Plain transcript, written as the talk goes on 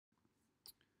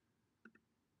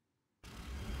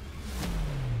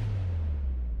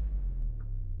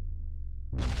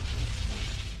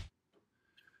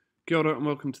Kia ora and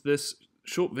welcome to this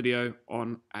short video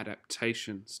on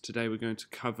adaptations. Today we're going to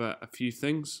cover a few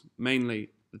things, mainly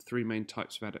the three main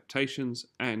types of adaptations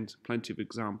and plenty of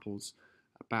examples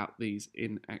about these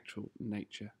in actual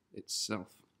nature itself.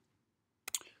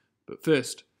 But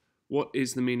first, what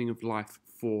is the meaning of life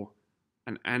for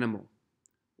an animal?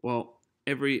 Well,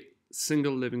 every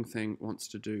single living thing wants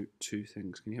to do two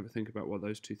things. Can you have a think about what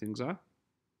those two things are?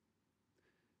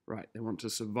 Right, they want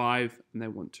to survive and they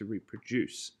want to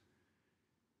reproduce.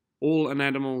 All an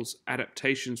animal's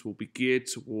adaptations will be geared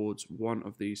towards one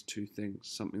of these two things,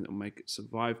 something that will make it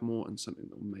survive more and something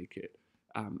that will make it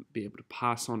be able to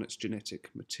pass on its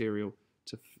genetic material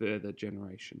to further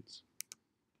generations.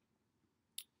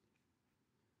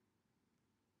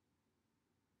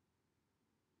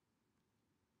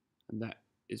 And that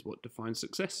is what defines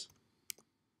success.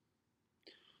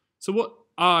 So what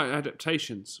are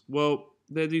adaptations? Well,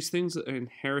 they're these things that are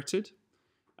inherited,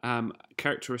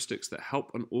 characteristics that help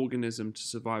an organism to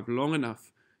survive long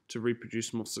enough to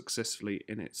reproduce more successfully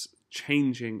in its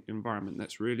changing environment.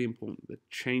 That's really important, the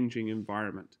changing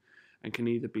environment, and can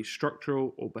either be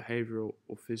structural or behavioural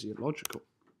or physiological.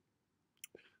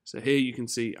 So here you can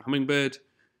see a hummingbird.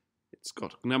 It's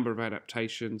got a number of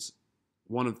adaptations,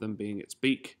 one of them being its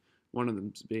beak, one of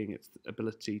them being its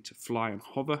ability to fly and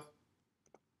hover.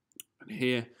 And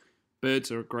here,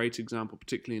 birds are a great example,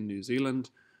 particularly in New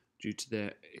Zealand, due to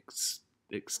their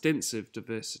extensive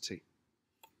diversity.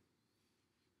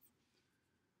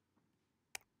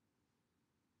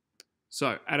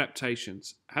 So,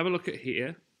 adaptations. Have a look at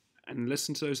here and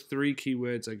listen to those three key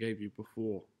words I gave you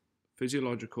before: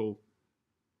 physiological,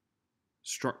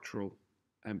 structural,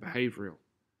 and behavioural.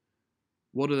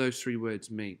 What do those three words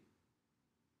mean?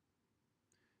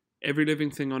 Every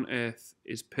living thing on Earth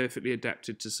is perfectly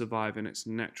adapted to survive in its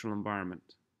natural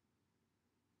environment.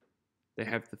 They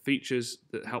have the features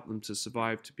that help them to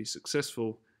survive, to be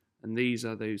successful, and these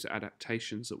are those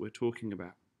adaptations that we're talking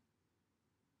about.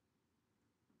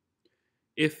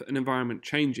 If an environment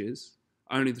changes,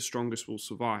 only the strongest will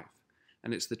survive,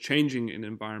 and it's the changing in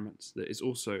environments that is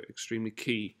also extremely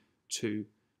key to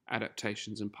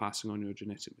adaptations and passing on your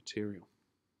genetic material.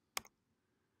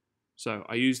 So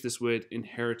I use this word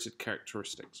inherited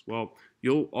characteristics. Well,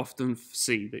 you'll often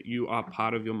see that you are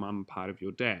part of your mum, part of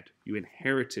your dad. You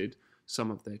inherited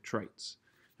some of their traits.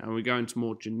 And when we go into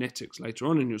more genetics later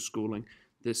on in your schooling,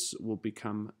 this will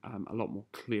become a lot more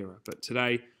clearer. But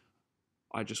today,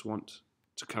 I just want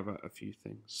to cover a few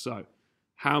things. So,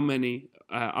 how many,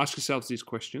 ask yourselves these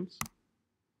questions.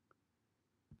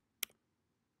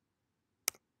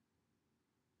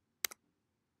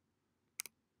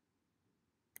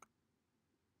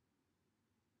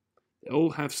 They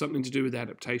all have something to do with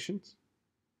adaptations.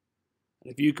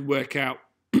 And if you could work out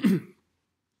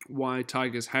why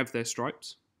tigers have their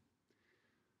stripes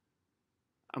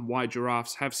and why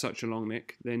giraffes have such a long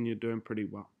neck, then you're doing pretty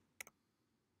well.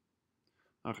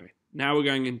 Okay, now we're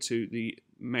going into the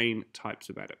main types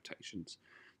of adaptations.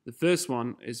 The first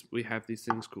one is we have these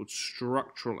things called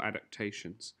structural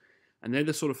adaptations, and they're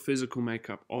the sort of physical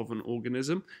makeup of an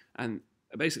organism and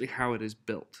basically how it is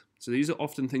built. So these are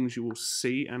often things you will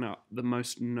see and are the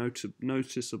most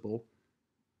noticeable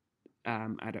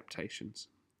adaptations.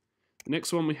 The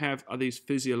next one we have are these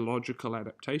physiological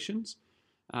adaptations,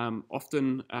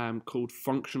 often called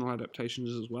functional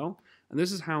adaptations as well. And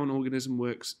this is how an organism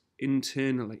works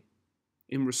internally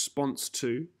in response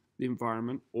to the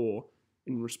environment or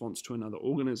in response to another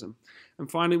organism. And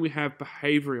finally, we have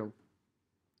behavioural.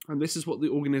 And this is what the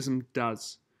organism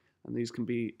does. And these can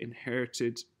be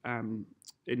inherited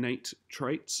innate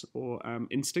traits or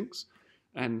instincts,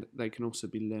 and they can also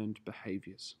be learned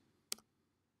behaviours.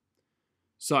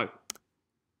 So,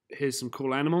 here's some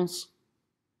cool animals.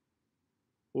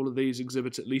 All of these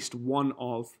exhibit at least one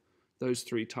of those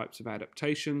three types of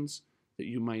adaptations that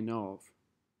you may know of.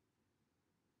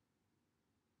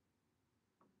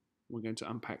 We're going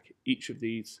to unpack each of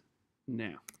these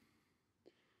now.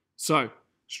 So,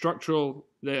 structural,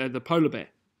 the polar bear.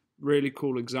 Really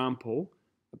cool example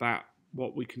about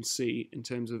what we can see in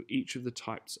terms of each of the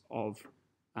types of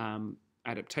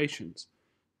adaptations.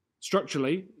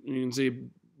 Structurally, you can see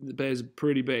the bears are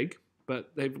pretty big,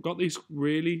 but they've got these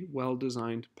really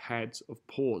well-designed pads of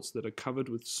paws that are covered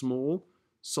with small,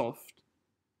 soft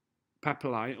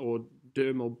papillae or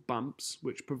dermal bumps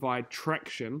which provide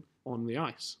traction on the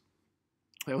ice.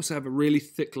 They also have a really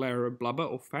thick layer of blubber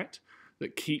or fat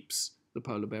that keeps the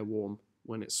polar bear warm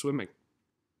when it's swimming.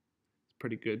 It's a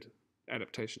pretty good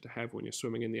adaptation to have when you're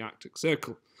swimming in the Arctic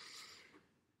Circle.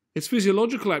 Its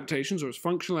physiological adaptations, or its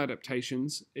functional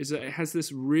adaptations, is that it has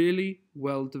this really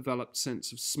well-developed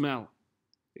sense of smell.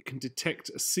 It can detect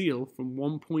a seal from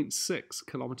 1.6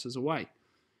 kilometers away,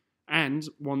 and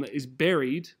one that is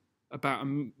buried about a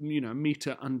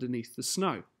meter underneath the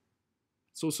snow.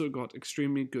 It's also got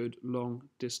extremely good long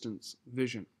distance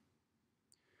vision.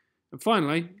 And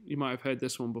finally, you might have heard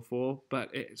this one before,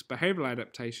 but its behavioural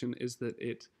adaptation is that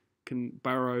it can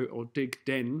burrow or dig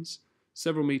dens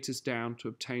several meters down to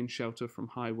obtain shelter from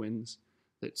high winds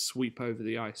that sweep over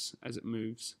the ice as it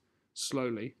moves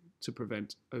slowly to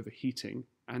prevent overheating,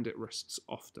 and it rests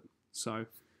often. So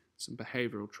some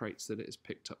behavioural traits that it has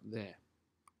picked up there.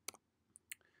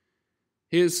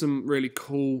 Here's some really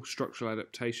cool structural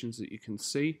adaptations that you can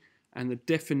see, and the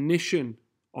definition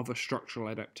of a structural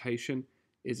adaptation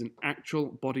is an actual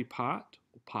body part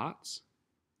or parts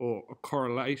or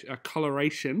a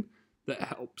coloration that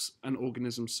helps an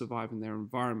organism survive in their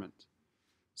environment.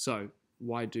 So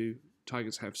why do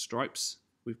tigers have stripes?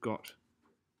 We've got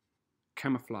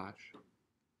camouflage.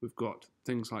 We've got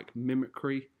things like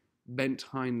mimicry, bent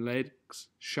hind legs,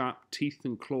 sharp teeth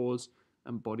and claws,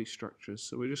 and body structures.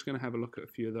 So we're just going to have a look at a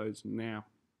few of those now.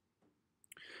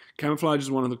 Camouflage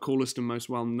is one of the coolest and most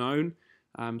well known.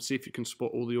 See if you can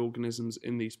spot all the organisms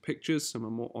in these pictures. Some are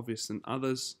more obvious than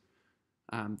others.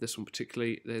 This one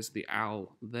particularly, there's the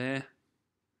owl there.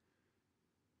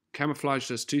 Camouflage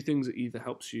does two things. It either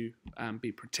helps you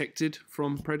be protected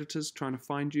from predators trying to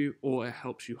find you, or it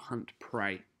helps you hunt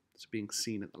prey. It's being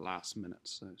seen at the last minute.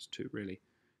 So it's two really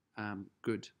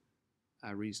good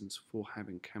reasons for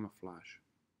having camouflage.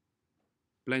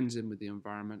 Blends in with the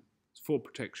environment. It's for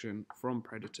protection from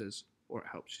predators, or it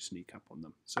helps you sneak up on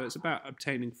them. So it's about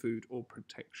obtaining food or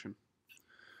protection.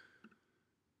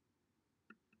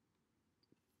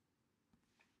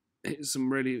 Here's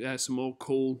some really some more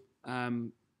cool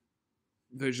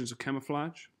versions of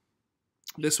camouflage.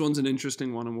 This one's an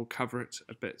interesting one, and we'll cover it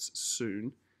a bit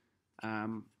soon.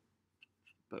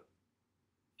 But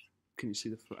can you see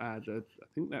the? I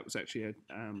think that was actually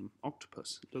an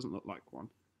octopus. It doesn't look like one.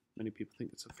 Many people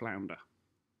think it's a flounder.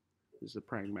 There's a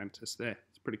praying mantis there.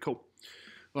 It's pretty cool.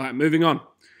 All right, moving on.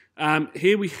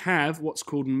 Here we have what's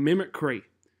called mimicry.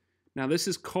 Now, this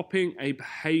is copying a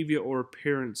behavior or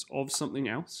appearance of something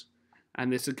else.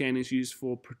 And this, again, is used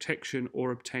for protection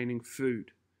or obtaining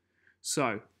food.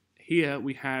 So here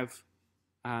we have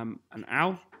an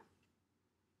owl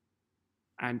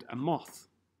and a moth.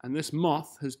 And this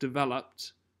moth has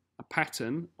developed a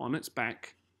pattern on its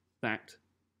back that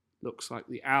looks like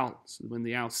the owl. So when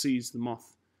the owl sees the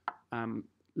moth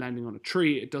landing on a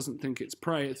tree, it doesn't think it's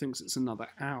prey, it thinks it's another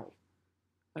owl.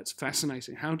 That's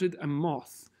fascinating. How did a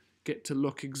moth get to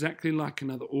look exactly like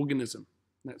another organism?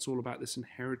 That's all about this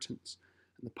inheritance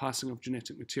and the passing of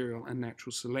genetic material and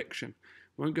natural selection.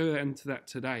 We won't go into that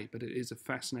today, but it is a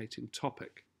fascinating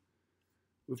topic.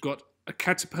 We've got a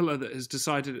caterpillar that has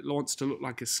decided it wants to look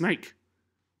like a snake.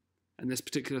 And this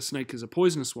particular snake is a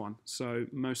poisonous one, so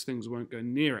most things won't go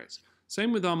near it.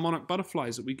 Same with our monarch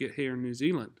butterflies that we get here in New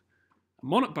Zealand. A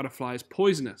monarch butterfly is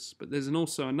poisonous, but there's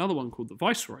also another one called the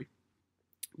viceroy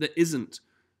that isn't.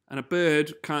 And a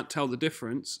bird can't tell the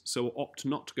difference, so will opt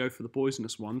not to go for the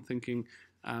poisonous one, thinking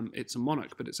it's a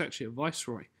monarch, but it's actually a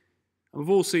viceroy. And we've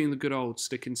all seen the good old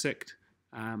stick insect.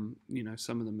 You know,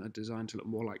 some of them are designed to look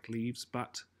more like leaves,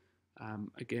 but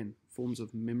again, forms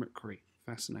of mimicry.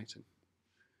 Fascinating.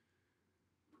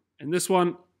 In this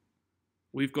one,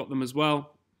 we've got them as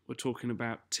well. We're talking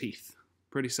about teeth.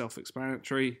 Pretty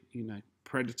self-explanatory. You know,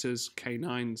 predators,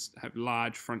 canines have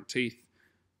large front teeth.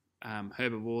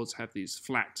 Herbivores have these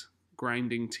flat,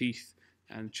 grinding teeth,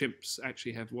 and chimps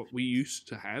actually have what we used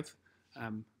to have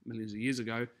millions of years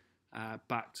ago,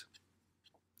 but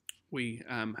we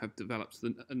have developed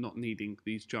not needing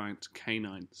these giant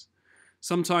canines.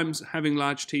 Sometimes having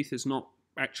large teeth is not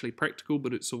actually practical,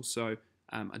 but it's also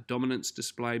a dominance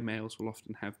display. Males will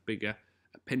often have bigger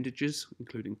appendages,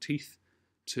 including teeth,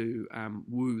 to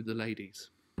woo the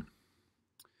ladies.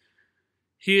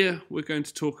 Here we're going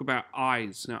to talk about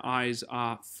eyes. Now, eyes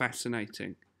are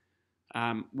fascinating.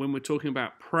 When we're talking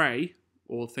about prey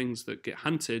or things that get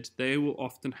hunted, they will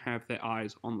often have their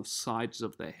eyes on the sides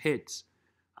of their heads,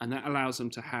 and that allows them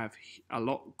to have a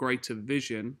lot greater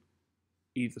vision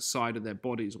either side of their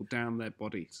bodies or down their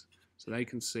bodies, so they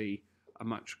can see a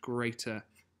much greater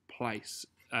place,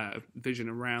 vision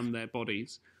around their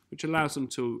bodies, which allows them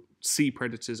to see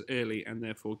predators early and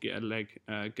therefore get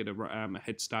a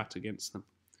head start against them.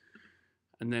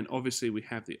 And then obviously we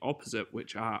have the opposite,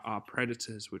 which are our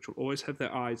predators, which will always have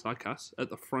their eyes, like us, at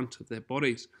the front of their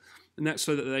bodies. And that's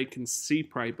so that they can see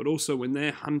prey, but also when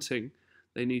they're hunting,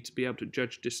 they need to be able to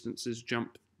judge distances,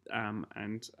 jump,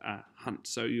 and hunt.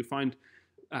 So you find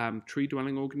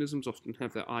tree-dwelling organisms often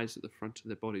have their eyes at the front of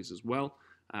their bodies as well.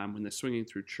 when they're swinging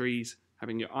through trees.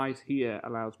 Having your eyes here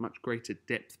allows much greater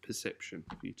depth perception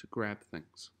for you to grab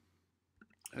things.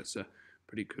 That's a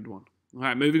pretty good one. All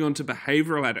right, moving on to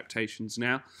behavioural adaptations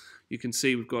now. You can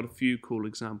see we've got a few cool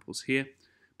examples here,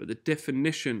 but the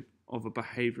definition of a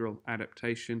behavioural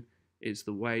adaptation is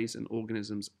the ways an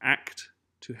organisms act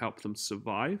to help them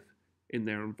survive in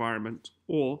their environment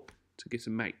or to get a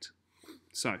mate.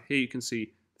 So here you can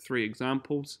see 3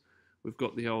 examples. We've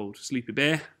got the old sleepy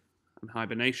bear, and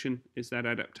hibernation is that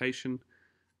adaptation.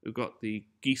 We've got the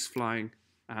geese flying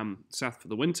south for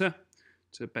the winter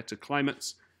to better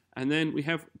climates. And then we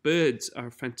have birds are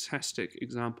a fantastic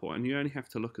example, and you only have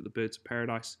to look at the birds of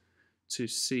paradise to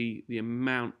see the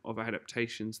amount of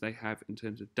adaptations they have in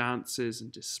terms of dances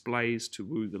and displays to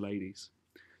woo the ladies.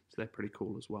 So they're pretty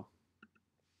cool as well.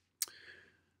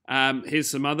 Here's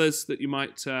some others that you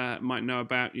might know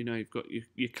about. You know, you've got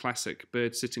your classic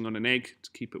bird sitting on an egg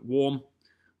to keep it warm.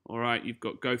 All right, you've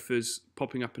got gophers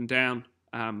popping up and down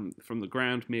from the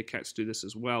ground. Meerkats do this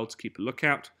as well to keep a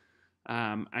lookout.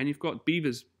 And you've got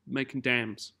beavers making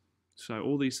dams. So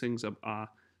all these things are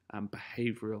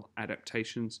behavioural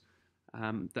adaptations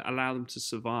that allow them to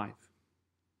survive.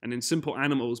 And in simple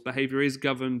animals, behaviour is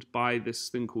governed by this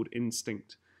thing called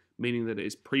instinct, meaning that it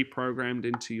is pre-programmed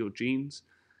into your genes.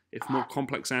 If more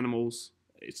complex animals,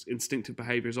 its instinctive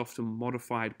behaviour is often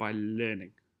modified by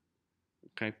learning,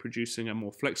 okay, producing a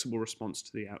more flexible response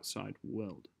to the outside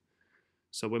world.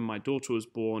 So when my daughter was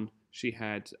born, she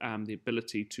had the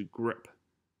ability to grip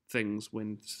things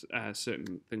when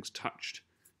certain things touched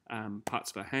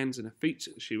parts of her hands and her feet.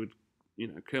 She would,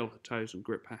 curl her toes and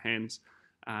grip her hands,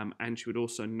 and she would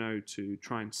also know to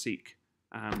try and seek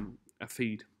a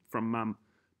feed from mum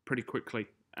pretty quickly,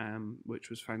 which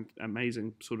was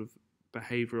amazing sort of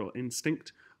behavioural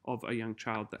instinct of a young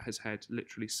child that has had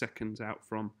literally seconds out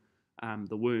from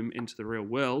the womb into the real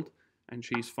world. And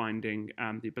she's finding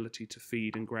the ability to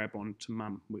feed and grab on to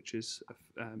mum, which is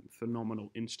a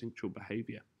phenomenal instinctual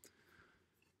behaviour.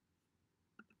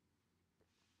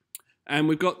 And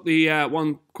we've got the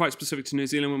one quite specific to New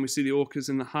Zealand when we see the orcas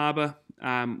in the harbour.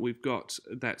 We've got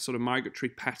that sort of migratory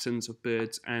patterns of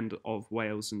birds and of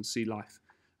whales and sea life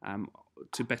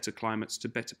to better climates, to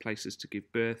better places to give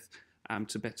birth,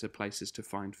 to better places to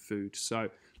find food. So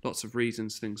lots of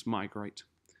reasons things migrate.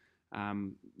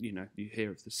 You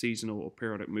hear of the seasonal or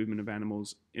periodic movement of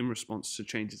animals in response to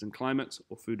changes in climate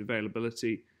or food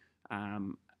availability,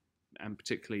 and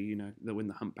particularly, that when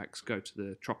the humpbacks go to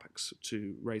the tropics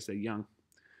to raise their young.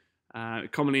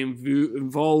 It commonly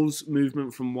involves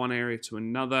movement from one area to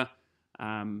another,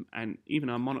 and even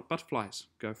our monarch butterflies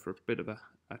go for a bit of a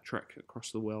trek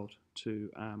across the world to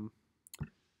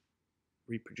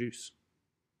reproduce.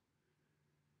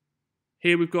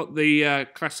 Here we've got the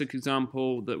classic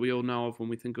example that we all know of when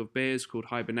we think of bears called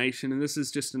hibernation, and this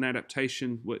is just an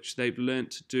adaptation which they've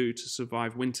learnt to do to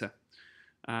survive winter.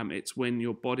 It's when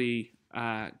your body,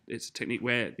 it's a technique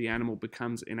where the animal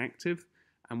becomes inactive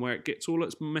and where it gets all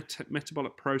its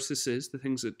metabolic processes, the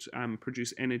things that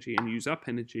produce energy and use up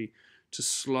energy, to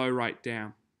slow right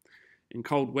down. In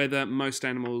cold weather, most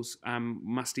animals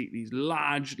must eat these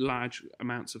large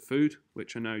amounts of food,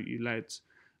 which I know you lads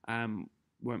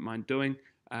won't mind doing,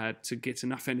 to get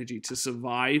enough energy to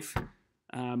survive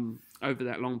over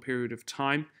that long period of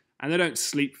time. And they don't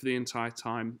sleep for the entire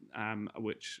time,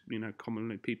 which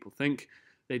commonly people think.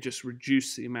 They just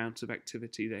reduce the amount of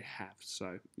activity they have.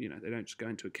 So they don't just go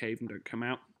into a cave and don't come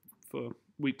out for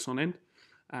weeks on end.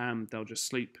 They'll just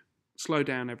sleep, slow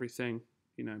down everything,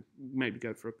 maybe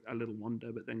go for a little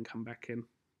wander, but then come back in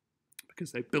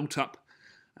because they've built up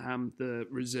the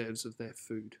reserves of their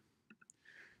food.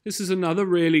 This is another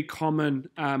really common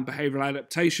behavioural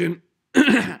adaptation,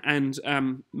 and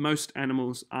most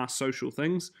animals are social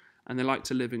things, and they like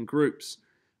to live in groups.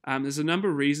 There's a number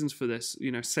of reasons for this.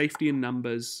 Safety in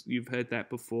numbers, you've heard that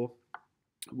before.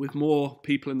 With more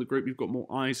people in the group, you've got more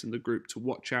eyes in the group to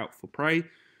watch out for prey.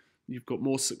 You've got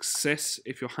more success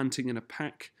if you're hunting in a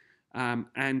pack,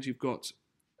 and you've got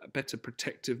a better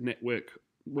protective network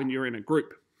when you're in a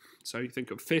group. So you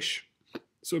think of fish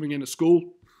swimming in a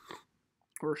school,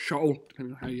 or a shoal,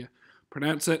 depending on how you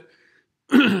pronounce it.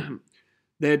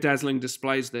 Their dazzling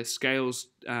displays, their scales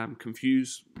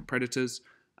confuse predators,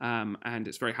 and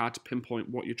it's very hard to pinpoint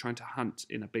what you're trying to hunt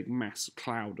in a big mass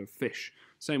cloud of fish.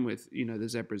 Same with the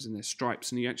zebras and their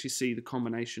stripes, and you actually see the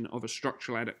combination of a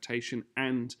structural adaptation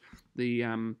and the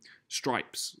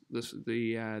stripes, the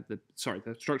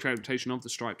structural adaptation of the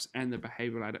stripes and the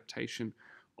behavioural adaptation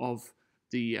of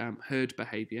the herd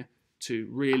behaviour to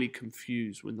really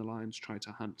confuse when the lions try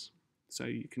to hunt. So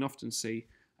you can often see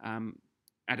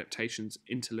adaptations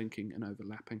interlinking and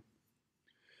overlapping.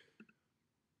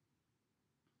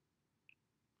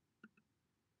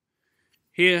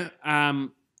 Here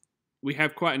we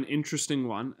have quite an interesting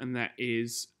one, and that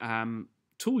is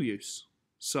tool use.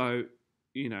 So,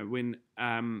 you know, when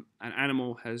an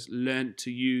animal has learned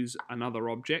to use another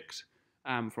object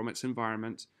from its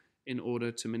environment in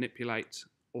order to manipulate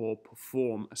or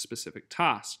perform a specific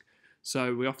task.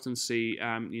 So we often see,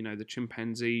 you know, the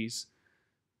chimpanzees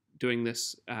doing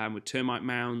this with termite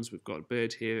mounds. We've got a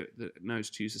bird here that knows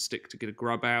to use a stick to get a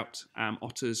grub out.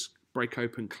 Otters break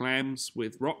open clams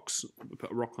with rocks. We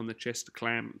put a rock on the chest of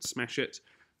clam and smash it.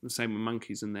 The same with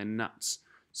monkeys and their nuts.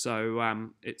 So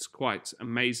it's quite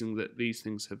amazing that these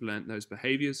things have learnt those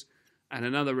behaviours. And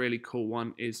another really cool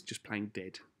one is just playing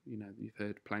dead. You know, you've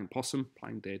heard playing possum,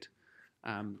 playing dead.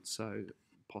 So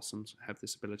possums have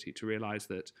this ability to realise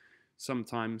that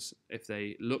sometimes if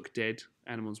they look dead,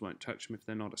 animals won't touch them if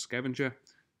they're not a scavenger.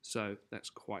 So that's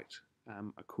quite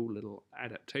a cool little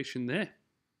adaptation there.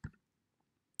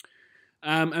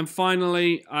 And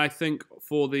finally, I think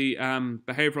for the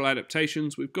behavioural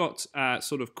adaptations, we've got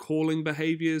sort of calling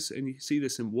behaviours, and you see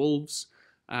this in wolves,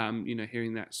 you know,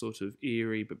 hearing that sort of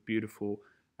eerie but beautiful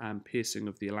piercing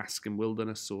of the Alaskan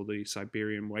wilderness or the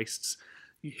Siberian wastes.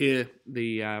 You hear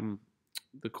the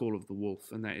call of the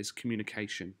wolf, and that is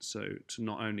communication. So to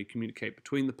not only communicate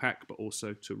between the pack, but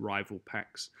also to rival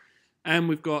packs. And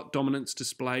we've got dominance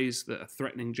displays that are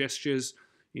threatening gestures.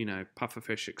 You know,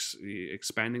 pufferfish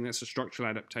expanding, that's a structural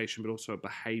adaptation, but also a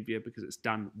behaviour because it's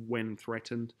done when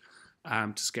threatened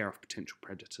to scare off potential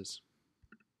predators.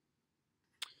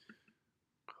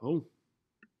 Cool.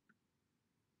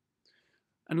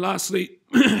 And lastly,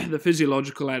 the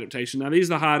physiological adaptation. Now,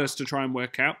 these are the hardest to try and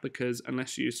work out because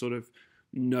unless you sort of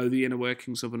know the inner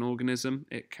workings of an organism,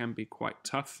 it can be quite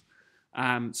tough.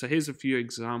 So here's a few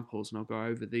examples, and I'll go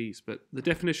over these. But the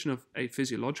definition of a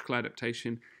physiological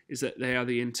adaptation is that they are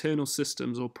the internal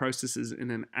systems or processes in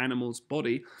an animal's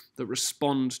body that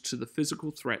respond to the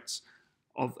physical threats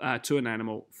of to an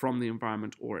animal from the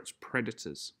environment or its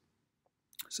predators.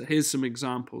 So here's some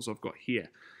examples I've got here.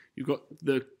 You've got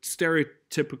the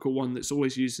stereotypical one that's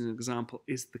always used as an example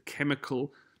is the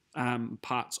chemical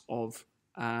parts of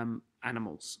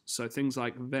animals. So things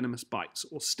like venomous bites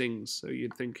or stings. So you're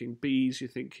thinking bees, you're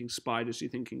thinking spiders, you're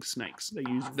thinking snakes. They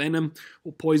use venom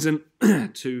or poison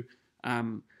to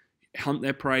hunt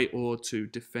their prey or to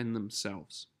defend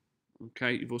themselves.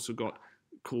 Okay, you've also got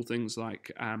cool things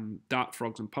like dart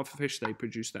frogs and pufferfish. They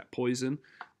produce that poison.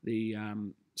 The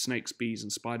snakes, bees,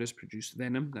 and spiders produce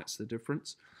venom. That's the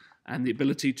difference. And the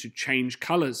ability to change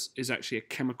colours is actually a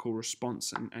chemical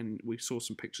response. And we saw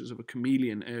some pictures of a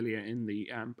chameleon earlier in the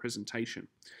presentation.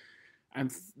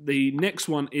 And the next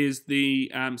one is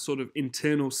the sort of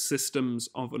internal systems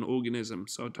of an organism.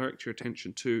 So I'll direct your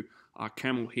attention to our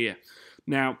camel here.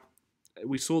 Now,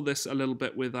 we saw this a little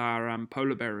bit with our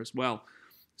polar bear as well.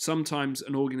 Sometimes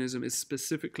an organism is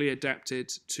specifically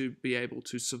adapted to be able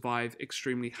to survive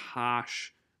extremely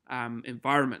harsh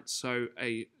environments. So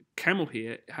a camel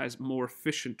here has more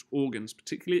efficient organs,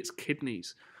 particularly its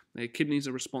kidneys. Their kidneys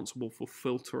are responsible for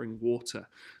filtering water.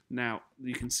 Now,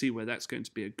 you can see where that's going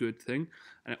to be a good thing.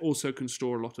 And it also can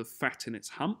store a lot of fat in its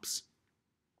humps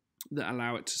that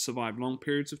allow it to survive long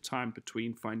periods of time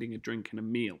between finding a drink and a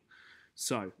meal.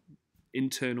 So,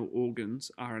 internal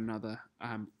organs are another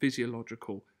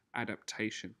physiological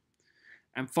adaptation.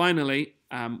 And finally,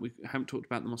 we haven't talked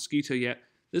about the mosquito yet.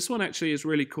 This one actually is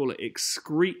really cool. It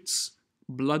excretes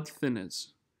blood thinners.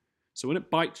 So when it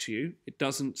bites you, it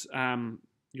doesn't.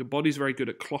 Your body's very good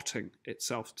at clotting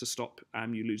itself to stop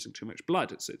you losing too much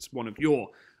blood. It's one of your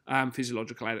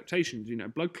physiological adaptations, you know,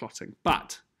 blood clotting.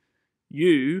 But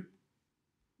you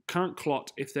can't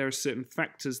clot if there are certain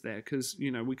factors there because,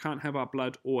 you know, we can't have our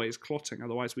blood always clotting.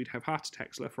 Otherwise, we'd have heart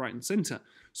attacks left, right, and center.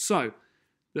 So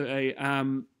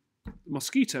the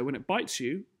mosquito, when it bites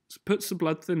you, puts the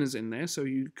blood thinners in there so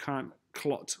you can't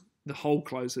clot the whole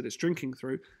clothes that it's drinking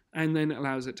through, and then it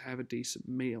allows it to have a decent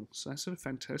meal. So that's a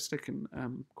fantastic and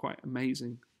quite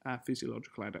amazing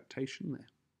physiological adaptation there.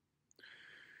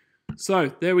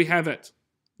 So there we have it.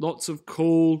 Lots of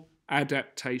cool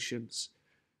adaptations,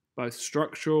 both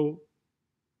structural,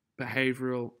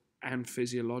 behavioural, and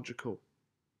physiological.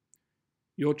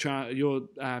 Your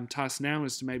task now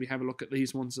is to maybe have a look at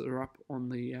these ones that are up on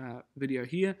the video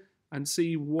here and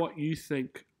see what you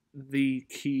think the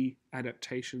key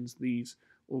adaptations these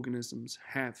organisms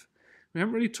have. We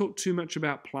haven't really talked too much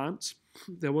about plants.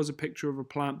 There was a picture of a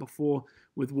plant before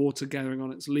with water gathering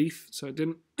on its leaf, so it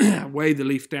didn't weigh the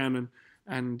leaf down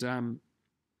and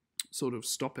sort of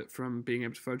stop it from being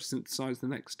able to photosynthesize the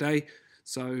next day.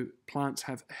 So plants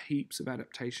have heaps of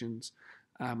adaptations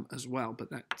as well, but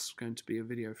that's going to be a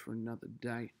video for another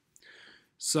day.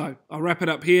 So I'll wrap it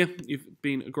up here. You've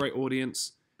been a great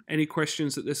audience. Any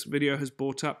questions that this video has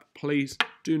brought up, please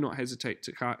do not hesitate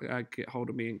to get hold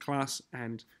of me in class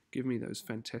and give me those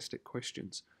fantastic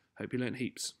questions. Hope you learn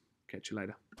heaps. Catch you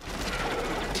later.